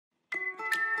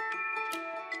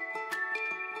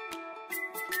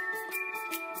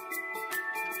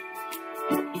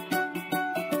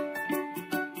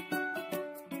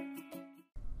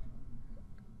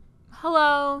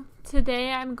Hello!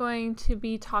 Today I'm going to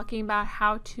be talking about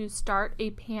how to start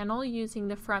a panel using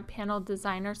the Front Panel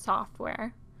Designer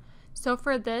software. So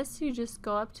for this, you just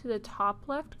go up to the top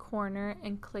left corner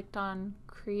and click on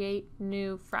Create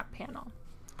New Front Panel.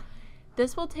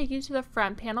 This will take you to the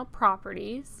front panel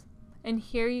properties, and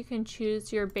here you can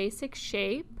choose your basic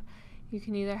shape. You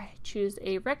can either choose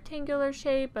a rectangular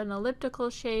shape, an elliptical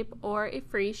shape, or a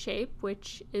free shape,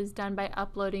 which is done by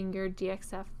uploading your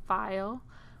DXF file,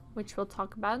 which we'll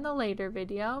talk about in the later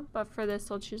video, but for this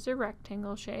we'll choose a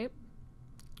rectangle shape.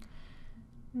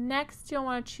 Next, you'll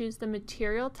want to choose the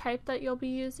material type that you'll be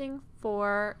using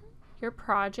for your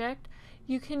project.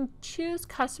 You can choose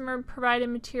customer provided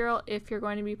material if you're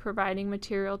going to be providing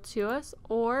material to us,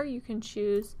 or you can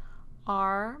choose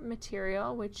our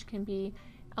material, which can be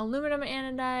aluminum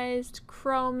anodized,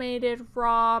 chromated,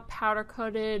 raw, powder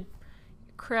coated,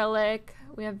 acrylic.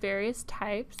 We have various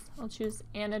types. I'll choose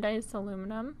anodized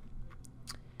aluminum.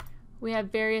 We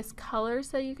have various colors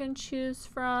that you can choose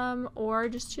from, or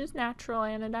just choose natural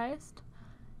anodized.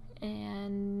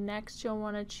 And next you'll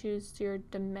want to choose your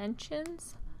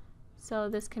dimensions. So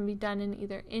this can be done in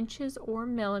either inches or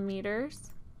millimeters.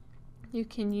 You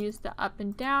can use the up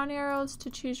and down arrows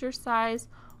to choose your size,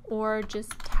 or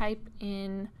just type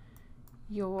in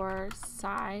your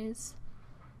size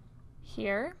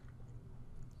here.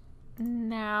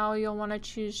 Now you'll want to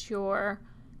choose your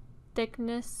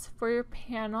thickness for your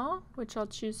panel, which I'll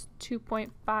choose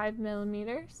 2.5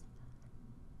 millimeters.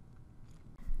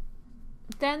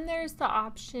 Then there's the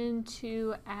option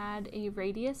to add a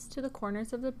radius to the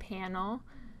corners of the panel.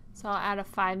 So I'll add a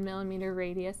 5 millimeter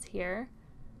radius here.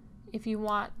 If you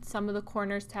want some of the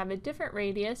corners to have a different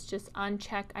radius, just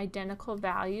uncheck identical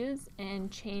values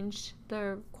and change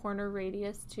the corner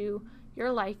radius to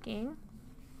your liking.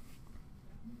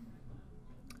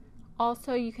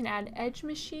 Also, you can add edge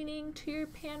machining to your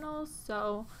panels,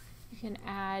 so you can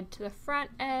add to the front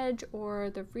edge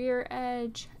or the rear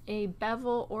edge a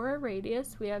bevel or a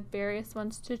radius. We have various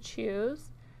ones to choose.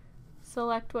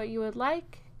 Select what you would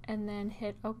like and then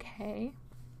hit OK.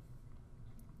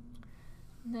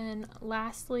 Then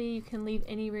lastly, you can leave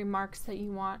any remarks that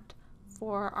you want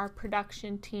for our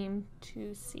production team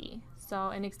to see. So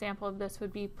an example of this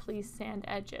would be, please sand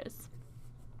edges.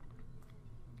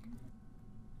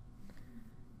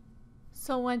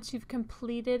 So once you've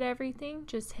completed everything,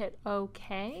 just hit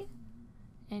OK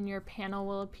and your panel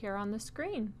will appear on the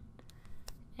screen.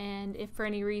 And if for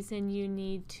any reason you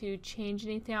need to change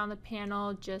anything on the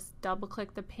panel, just double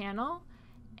click the panel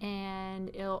and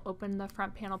it'll open the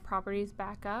front panel properties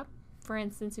back up. For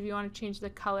instance, if you want to change the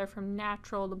color from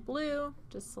natural to blue,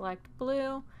 just select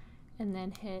blue and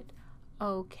then hit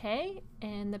OK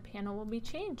and the panel will be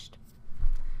changed.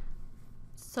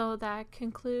 So that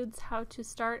concludes how to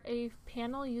start a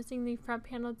panel using the Front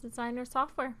Panel Designer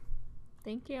software.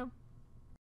 Thank you.